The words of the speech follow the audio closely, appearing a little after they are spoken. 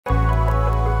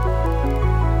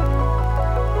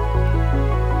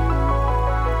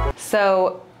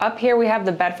So up here we have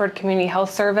the Bedford Community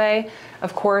Health Survey.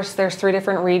 Of course, there's 3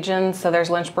 different regions. So there's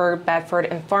Lynchburg, Bedford,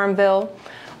 and Farmville.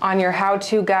 On your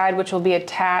how-to guide, which will be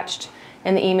attached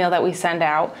in the email that we send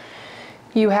out,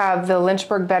 you have the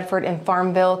Lynchburg, Bedford, and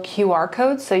Farmville QR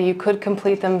codes, so you could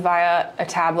complete them via a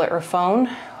tablet or phone.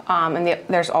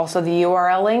 There's also the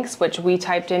URL links, which we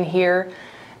typed in here,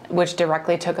 which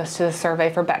directly took us to the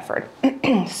survey for Bedford.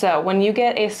 So when you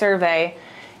get a survey,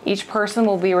 each person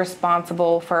will be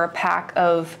responsible for a pack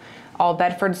of all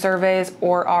Bedford surveys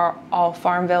or all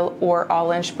Farmville or all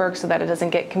Lynchburg, so that it doesn't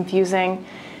get confusing.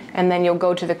 And then you'll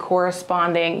go to the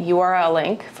corresponding URL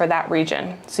link for that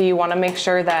region. So you want to make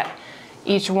sure that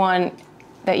each survey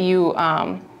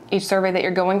that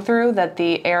you're going through, that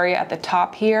the area at the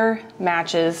top here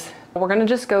matches. We're going to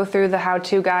just go through the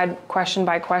how-to guide question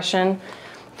by question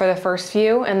for the first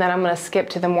few, and then I'm going to skip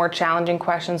to the more challenging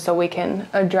questions so we can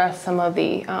address some of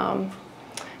the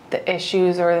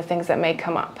issues or the things that may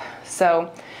come up.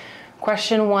 So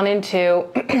question 1 and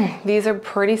 2, these are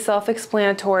pretty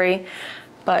self-explanatory,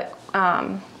 but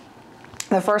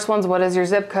the first one's what is your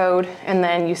zip code, and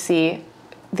then you see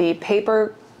the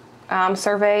paper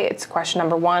survey, it's question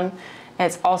number 1, and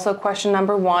it's also question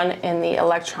number 1 in the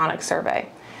electronic survey.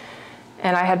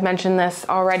 And I had mentioned this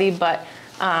already, but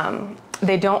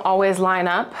they don't always line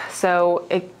up. So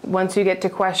once you get to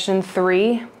question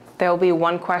 3, there'll be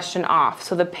 1 question off.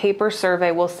 So the paper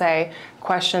survey will say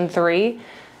question 3,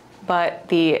 but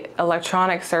the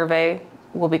electronic survey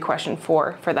will be question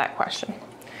 4 for that question.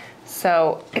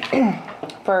 So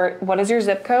for what is your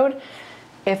zip code?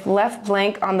 If left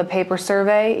blank on the paper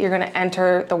survey, you're going to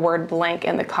enter the word blank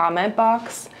in the comment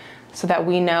box so that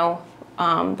we know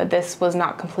that this was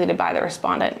not completed by the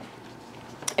respondent.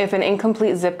 If an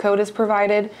incomplete zip code is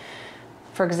provided,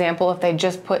 for example, if they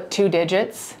just put 2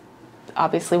 digits,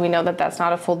 obviously we know that that's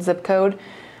not a full zip code,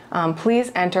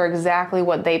 please enter exactly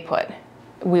what they put.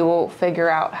 We will figure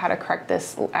out how to correct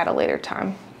this at a later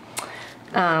time.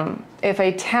 If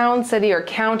a town, city, or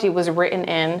county was written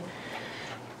in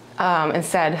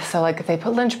instead, so like if they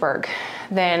put Lynchburg,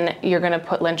 then you're going to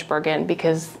put Lynchburg in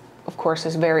because, of course,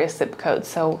 there's various zip codes,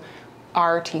 so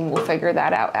our team will figure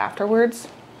that out afterwards.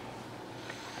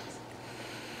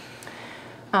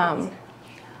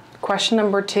 Question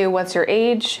number 2, what's your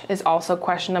age, is also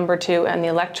question number 2 in the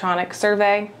electronic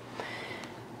survey.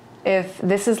 If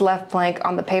this is left blank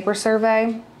on the paper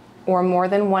survey or more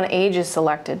than 1 age is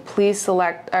selected, please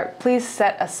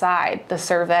set aside the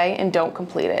survey and don't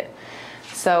complete it.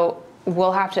 So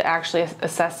we'll have to actually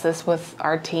assess this with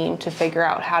our team to figure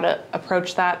out how to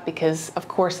approach that, because of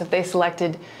course if they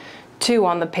selected 2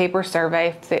 on the paper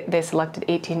survey, they selected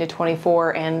 18 to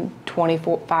 24 and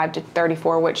 25 to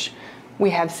 34, which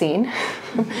we have seen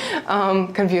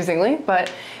confusingly,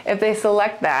 but if they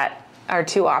select that, our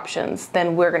 2 options,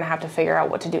 then we're going to have to figure out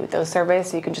what to do with those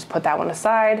surveys. So you can just put that one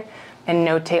aside and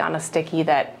notate on a sticky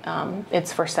that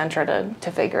it's for Centra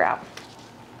to figure out.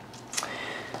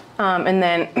 And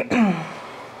then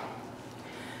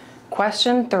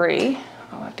question 3,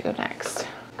 I'll have to go next.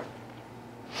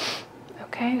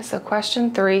 Okay, so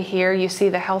question 3 here, you see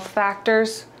the health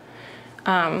factors.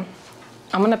 I'm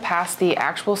going to pass the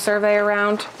actual survey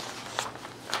around.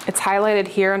 It's highlighted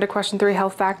here under question 3,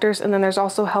 health factors, and then there's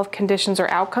also health conditions or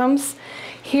outcomes.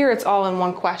 Here it's all in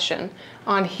 1 question.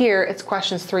 On here it's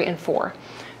questions 3 and 4.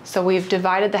 So we've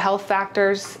divided the health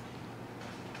factors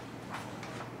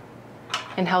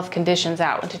and health conditions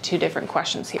out into 2 different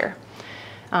questions here.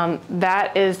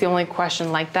 That is the only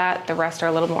question like that. The rest are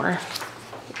a little more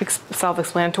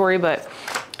self-explanatory, but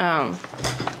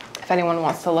if anyone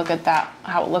wants to look at that,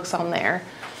 how it looks on there.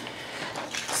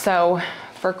 So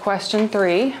for question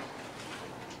 3,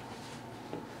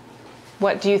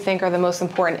 what do you think are the most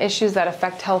important issues that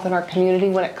affect health in our community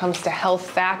when it comes to health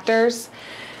factors?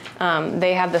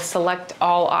 They have the select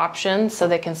all option, so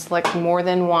they can select more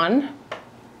than 1.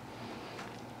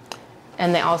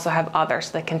 And they also have others,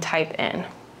 so they can type in.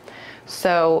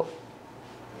 So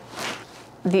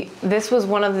this was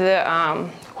one of the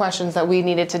questions that we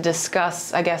needed to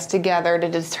discuss, I guess, together to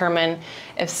determine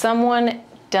if someone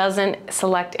doesn't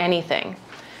select anything.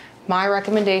 My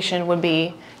recommendation would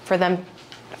be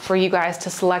for you guys to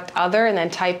select other and then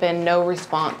type in no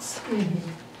response.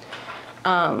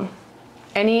 Mm-hmm.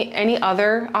 Any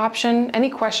other option, any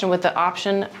question with the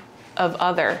option of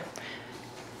other,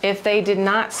 if they did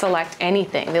not select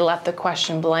anything, they left the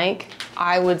question blank,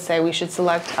 I would say we should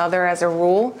select other as a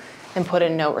rule and put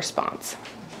in no response.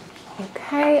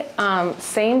 Okay,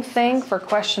 same thing for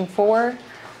question 4.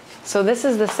 So this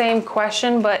is the same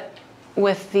question, but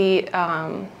with the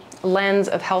lens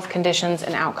of health conditions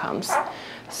and outcomes.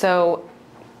 So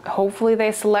hopefully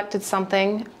they selected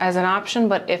something as an option,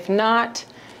 but if not,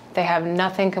 they have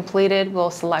nothing completed,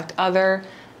 we'll select other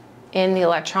in the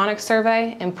electronic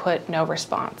survey and put no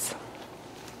response.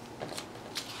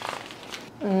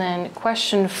 And then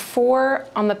question 4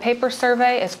 on the paper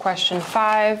survey is question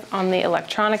 5 on the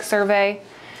electronic survey.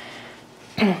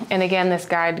 And again, this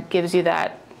guide gives you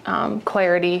that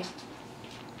clarity.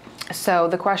 So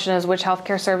the question is, which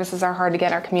healthcare services are hard to get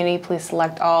in our community? Please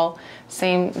select all.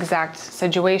 Same exact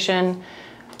situation.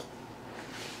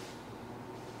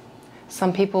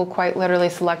 Some people quite literally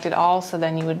selected all, so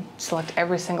then you would select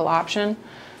every single option.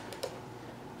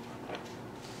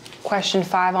 Question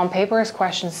 5 on paper is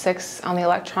question 6 on the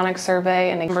electronic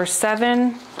survey, and number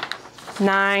 7,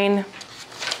 9,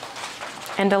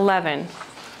 and 11.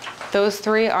 Those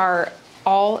 3 are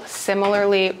all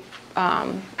similarly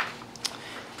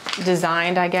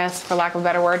designed, I guess, for lack of a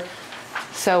better word.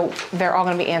 So they're all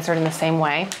going to be answered in the same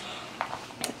way.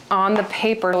 On the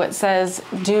paper, it says,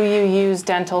 do you use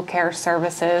dental care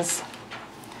services?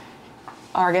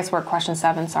 Or I guess we're at question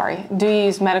 7, sorry. Do you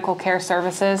use medical care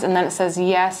services? And then it says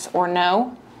yes or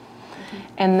no.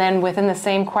 And then within the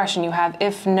same question you have,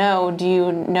 if no, do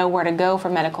you know where to go for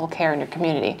medical care in your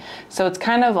community? So it's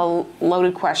kind of a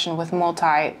loaded question with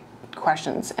multi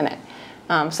questions in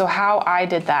it. So how I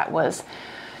did that was,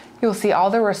 you'll see all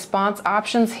the response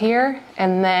options here,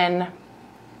 and then,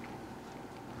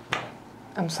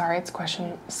 I'm sorry, it's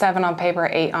question 7 on paper,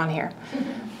 8 on here.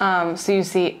 So you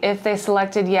see, if they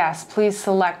selected yes, please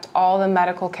select all the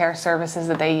medical care services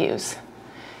that they use.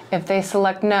 If they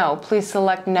select no, please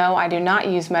select no, I do not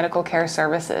use medical care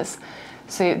services.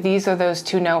 So these are those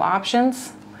 2 no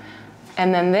options.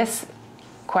 And then this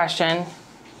question,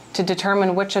 to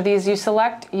determine which of these you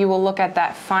select, you will look at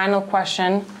that final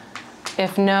question.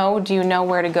 If no, do you know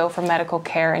where to go for medical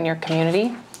care in your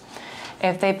community?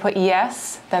 If they put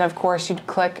yes, then of course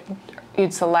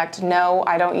you'd select no,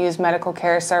 I don't use medical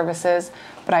care services,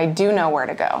 but I do know where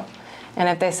to go. And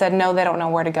if they said no, they don't know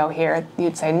where to go here,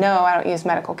 you'd say no, I don't use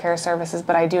medical care services,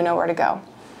 but I do know where to go.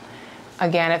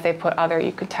 Again, if they put other,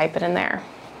 you could type it in there.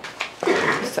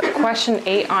 So question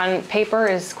 8 on paper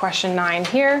is question 9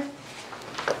 here.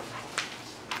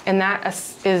 And that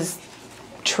is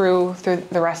true through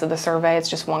the rest of the survey. It's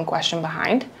just one question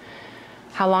behind.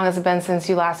 How long has it been since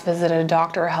you last visited a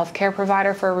doctor or healthcare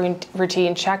provider for a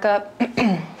routine checkup?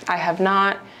 I have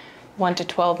not. 1 to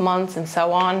 12 months and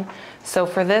so on. So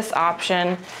for this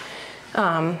option,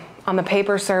 on the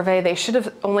paper survey, they should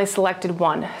have only selected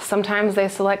 1. Sometimes they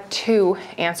select 2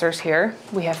 answers here,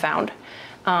 we have found.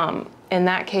 In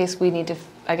that case, we need to,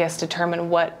 I guess, determine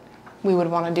what we would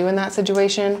want to do in that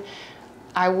situation.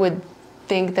 I would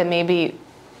think that maybe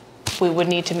we would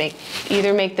need to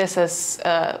either make this as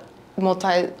a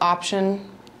multi-option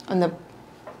on the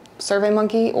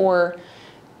SurveyMonkey, or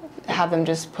have them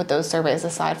just put those surveys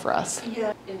aside for us.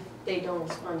 Yeah. If they don't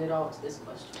respond at all to this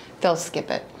question, they'll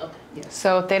skip it. okay. Yeah.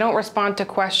 So if they don't respond to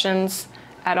questions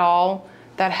at all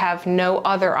that have no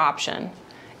other option,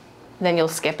 then you'll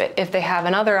skip it. If they have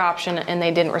another option and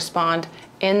they didn't respond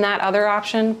in that other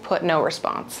option, put no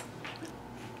response.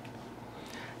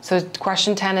 So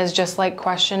question 10 is just like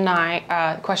question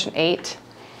 8,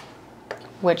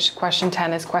 which question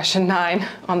 10 is question 9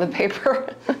 on the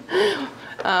paper.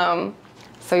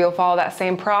 So you'll follow that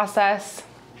same process.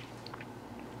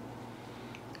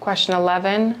 Question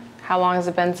 11, how long has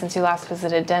it been since you last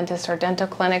visited a dentist or dental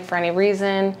clinic for any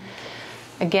reason?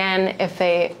 Again, if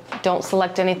they don't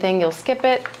select anything, you'll skip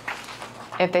it.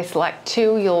 If they select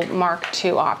 2, you'll mark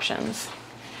 2 options.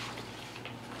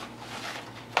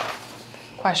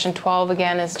 Question 12,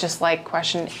 again, is just like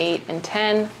question 8 and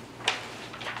 10.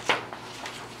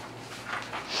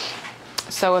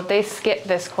 So if they skip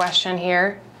this question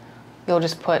here, you'll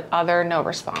just put other, no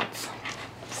response.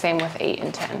 Same with 8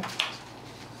 and 10.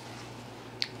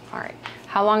 All right.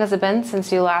 How long has it been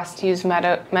since you last used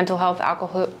mental health,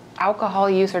 alcohol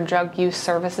use, or drug use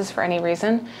services for any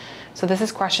reason? So this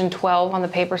is question 12 on the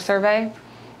paper survey.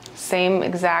 Same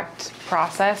exact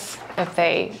process. If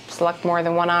they select more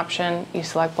than one option, you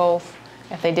select both.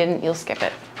 If they didn't, you'll skip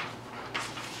it.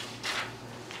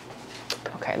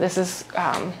 Okay, this is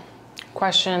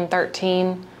question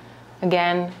 13.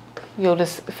 Again, you'll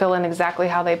just fill in exactly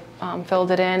how they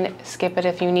filled it in, skip it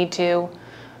if you need to,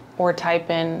 or type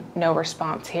in no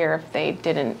response here if they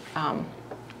didn't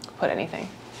put anything.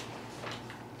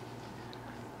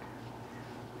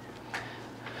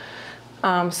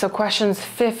 So questions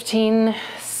 15 and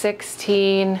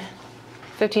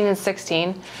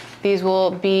 16, these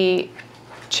will be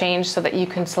changed so that you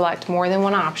can select more than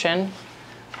one option.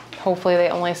 Hopefully they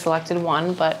only selected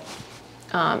 1, but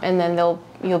and then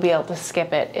you'll be able to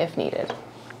skip it if needed.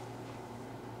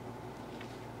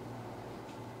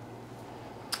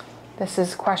 This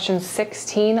is question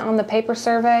 16 on the paper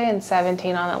survey and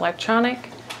 17 on the electronic.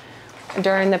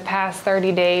 During the past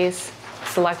 30 days,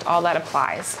 select all that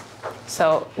applies.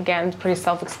 So again, it's pretty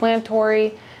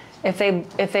self-explanatory. If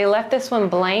they left this one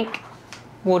blank,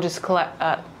 we'll just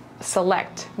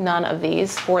select none of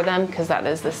these for them because that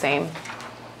is the same.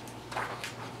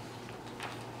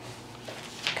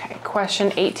 Okay,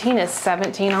 question 18 is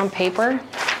 17 on paper.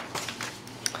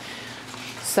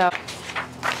 So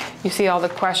you see all the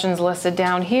questions listed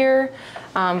down here.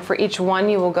 For each one,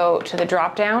 you will go to the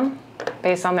drop down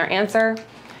based on their answer.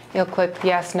 You'll click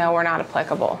yes, no, or not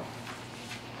applicable.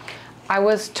 I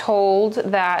was told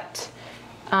that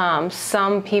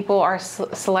some people are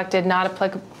selected not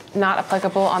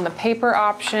applicable on the paper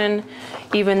option,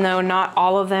 even though not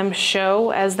all of them show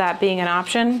as that being an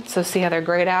option. So see how they're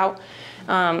grayed out.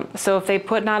 So if they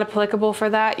put not applicable for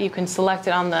that, you can select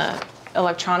it on the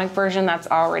electronic version. That's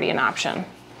already an option.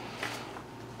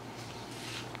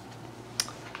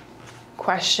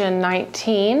 Question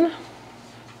 19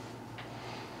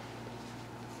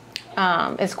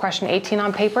 is question 18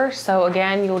 on paper. So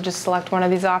again, you'll just select one of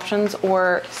these options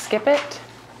or skip it.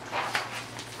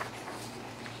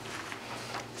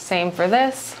 Same for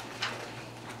this.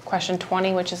 Question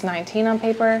 20, which is 19 on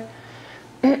paper.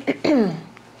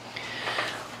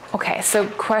 Okay, so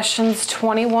questions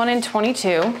 21 and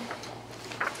 22.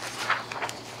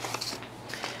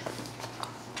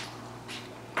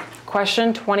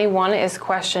 Question 21 is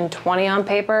question 20 on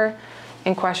paper,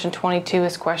 and question 22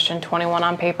 is question 21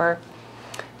 on paper.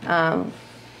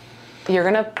 You're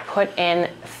gonna put in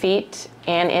feet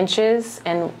and inches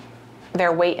and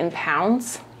their weight in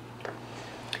pounds.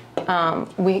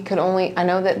 We could only, I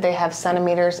know that they have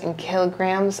centimeters and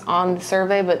kilograms on the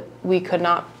survey, but we could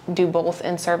not do both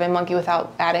in SurveyMonkey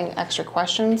without adding extra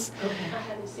questions. Okay. I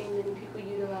haven't seen many people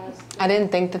utilize. I didn't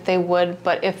think that they would,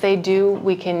 but if they do,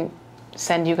 we can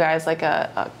send you guys like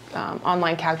a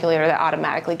online calculator that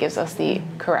automatically gives us the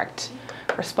correct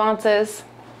responses.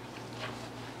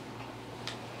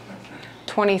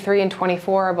 23 and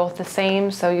 24 are both the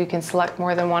same, so you can select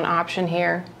more than one option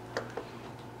here.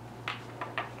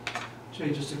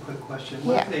 Jay, just a quick question. Yeah.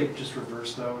 What if they just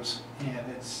reverse those and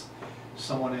it's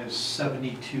someone is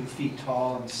 72 feet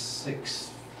tall and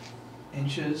 6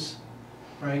 inches,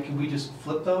 right? Can we just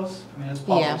flip those? I mean, it's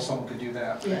possible Yeah. someone could do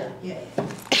that. Yeah, yeah.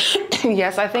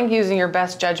 Yes, I think using your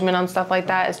best judgment on stuff like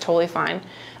that is totally fine.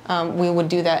 We would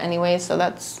do that anyway, so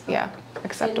that's, yeah,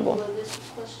 acceptable. And will this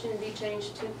question be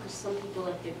changed too? Because some people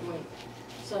left it blank.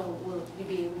 So will you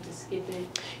be able to skip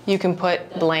it? You can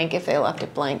put blank if they left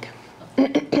it blank.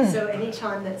 So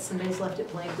anytime that somebody's left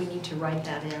it blank, we need to write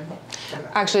that in.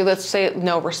 Actually, let's say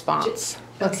no response.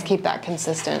 Let's Okay. keep that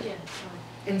consistent. Yeah,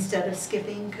 fine. Instead of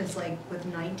skipping, because like with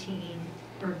 19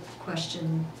 or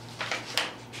question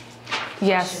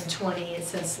Yes. 20, it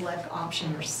says select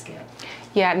option or skip.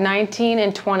 Yeah, 19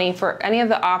 and 20, for any of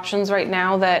the options right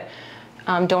now that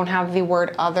don't have the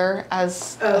word other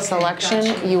as a Okay, selection,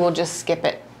 gotcha. you will just skip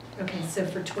it. Okay, so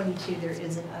for 22, there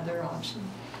is an other option.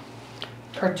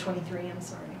 Or 23, I'm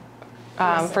sorry.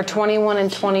 Yes, For okay. 21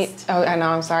 and 20, Jeez. oh, I know,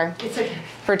 I'm sorry. It's okay.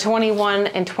 For 21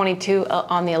 and 22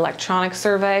 on the electronic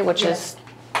survey, which is,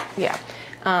 yeah,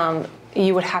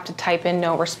 you would have to type in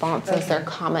no responses, Okay. they're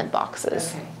comment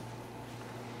boxes. Okay.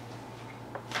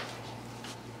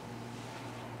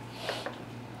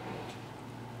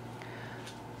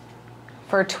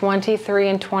 For 23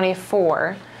 and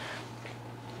 24,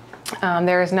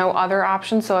 there is no other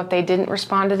option, so if they didn't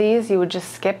respond to these, you would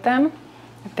just skip them.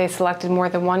 If they selected more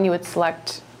than one, you would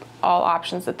select all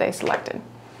options that they selected.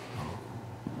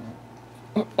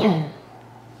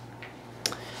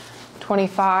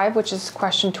 25, which is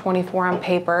question 24 on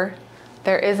paper,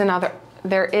 there is an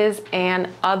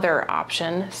other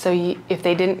option. So if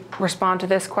they didn't respond to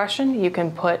this question, you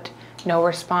can put no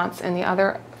response in the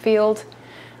other field,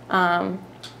 and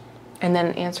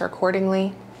then answer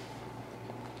accordingly.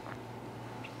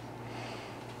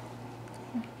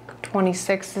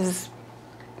 26 is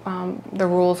the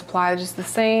rules apply just the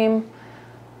same.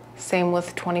 Same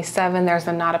with 27. There's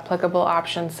a not applicable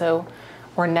option, so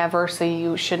or never, so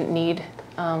you shouldn't need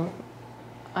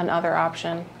another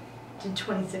option. Did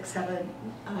 26 have a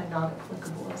not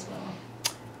applicable as well?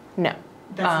 No.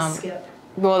 That's a skip.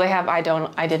 Well, they have I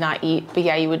did not eat, but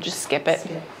yeah, you would just skip it.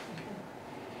 Skip.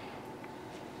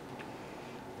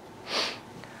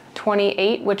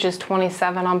 28, which is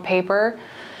 27 on paper.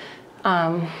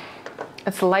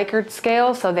 It's a Likert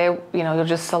scale, so you'll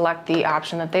just select the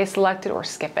option that they selected or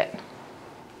skip it.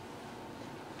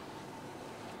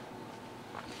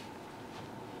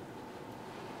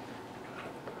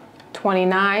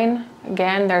 29,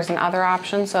 again, there's an other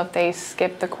option, so if they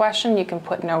skip the question, you can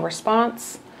put no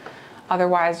response.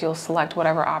 Otherwise, you'll select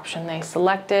whatever option they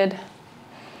selected.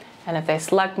 And if they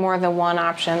select more than one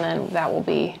option, then that will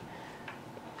be,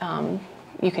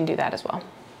 you can do that as well.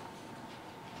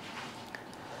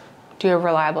 Do you have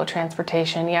reliable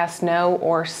transportation? Yes, no,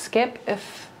 or skip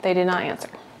if they did not answer.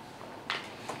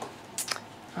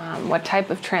 What type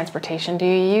of transportation do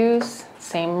you use?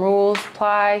 Same rules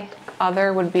apply.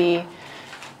 Other would be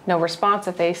no response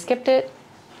if they skipped it.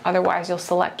 Otherwise, you'll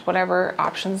select whatever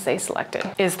options they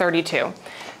selected. Is 32.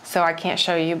 So I can't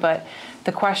show you, but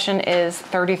the question is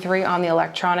 33 on the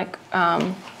electronic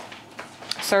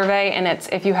survey, and it's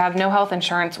if you have no health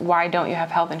insurance, why don't you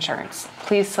have health insurance?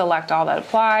 Please select all that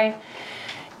apply.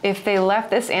 If they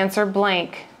left this answer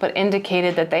blank but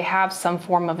indicated that they have some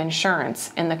form of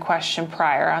insurance in the question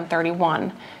prior on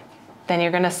 31, then you're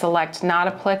going to select not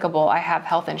applicable, I have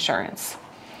health insurance.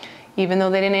 Even though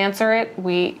they didn't answer it,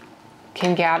 we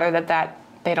can gather that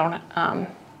they don't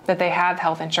that they have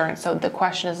health insurance, so the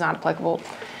question is not applicable.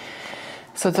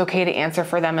 So it's okay to answer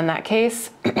for them in that case.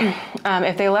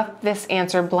 If they left this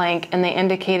answer blank and they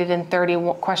indicated in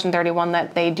question 31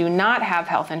 that they do not have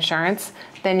health insurance,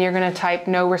 then you're going to type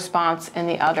no response in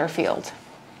the other field.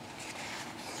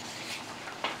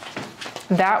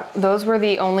 Those were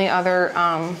the only other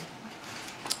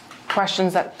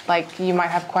questions that you might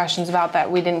have questions about that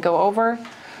we didn't go over.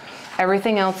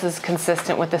 Everything else is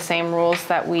consistent with the same rules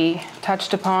that we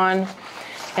touched upon.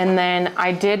 And then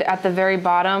I did at the very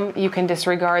bottom, you can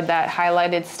disregard that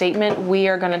highlighted statement. We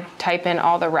are going to type in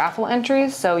all the raffle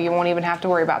entries, so you won't even have to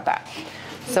worry about that.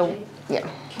 So, yeah.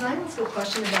 Can I ask a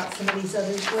question about some of these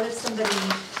others? What if somebody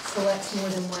selects more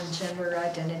than one gender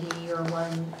identity or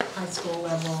one high school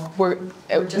level?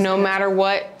 No matter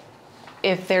what,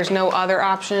 if there's no other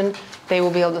option, they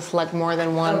will be able to select more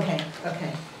than one. Okay,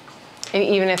 okay. And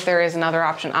even if there is another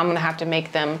option, I'm going to have to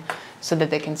make them so that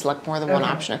they can select more than one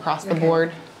option across the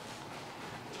board.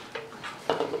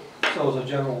 So as a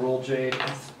general rule, Jade,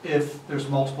 if there's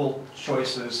multiple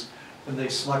choices, and they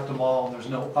select them all and there's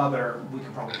no other, we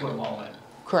can probably put them all in.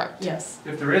 Correct. Yes.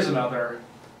 If there is another,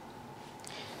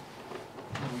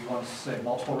 do we want to say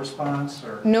multiple response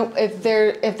or? No, if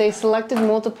they selected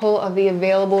multiple of the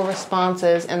available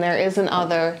responses and there is an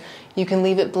other, you can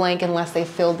leave it blank unless they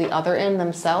filled the other in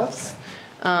themselves. Okay.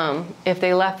 If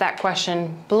they left that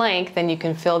question blank, then you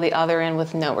can fill the other in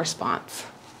with no response.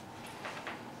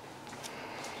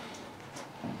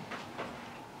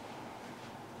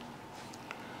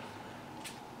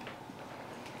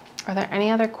 Are there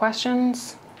any other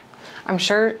questions? I'm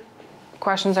sure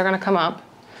questions are going to come up.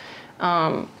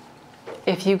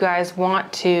 If you guys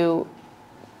want to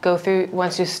go through,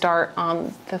 once you start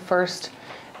on the first,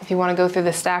 if you want to go through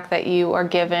the stack that you are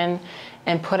given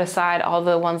and put aside all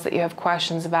the ones that you have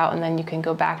questions about, and then you can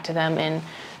go back to them, and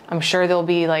I'm sure there'll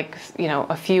be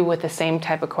a few with the same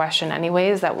type of question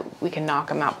anyways that we can knock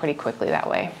them out pretty quickly that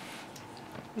way.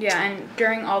 Yeah, and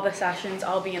during all the sessions,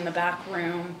 I'll be in the back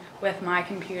room with my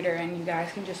computer, and you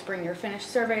guys can just bring your finished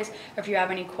surveys. If you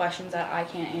have any questions that I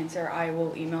can't answer, I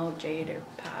will email Jade or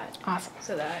Pat. Awesome.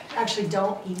 So that. Actually,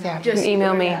 don't email. Yeah, me. just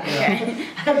email me. Okay.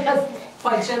 That's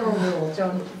by general rule.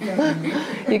 Don't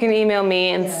You can email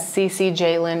me and Yeah. CC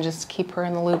Jalen, just keep her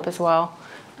in the loop as well.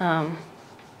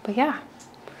 But yeah.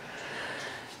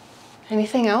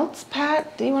 Anything else,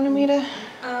 Pat? Do you want me to?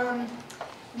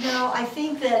 No, I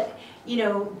think that,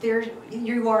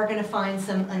 you are going to find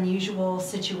some unusual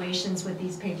situations with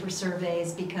these paper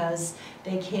surveys because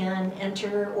they can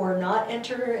enter or not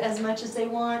enter as much as they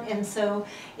want. And so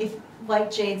if, like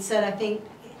Jade said, I think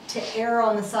to err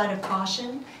on the side of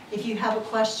caution, if you have a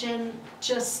question,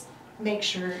 just make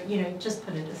sure, just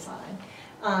put it aside.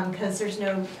 Because there's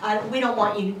we don't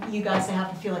want you guys to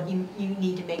have to feel like you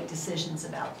need to make decisions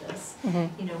about this.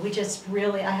 Mm-hmm. We just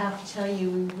really, I have to tell you,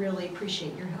 we really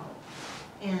appreciate your help.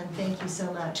 And thank you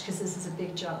so much, because this is a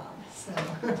big job, so.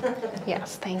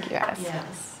 Yes, thank you guys.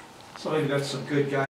 Yes. So maybe that's some good guidance.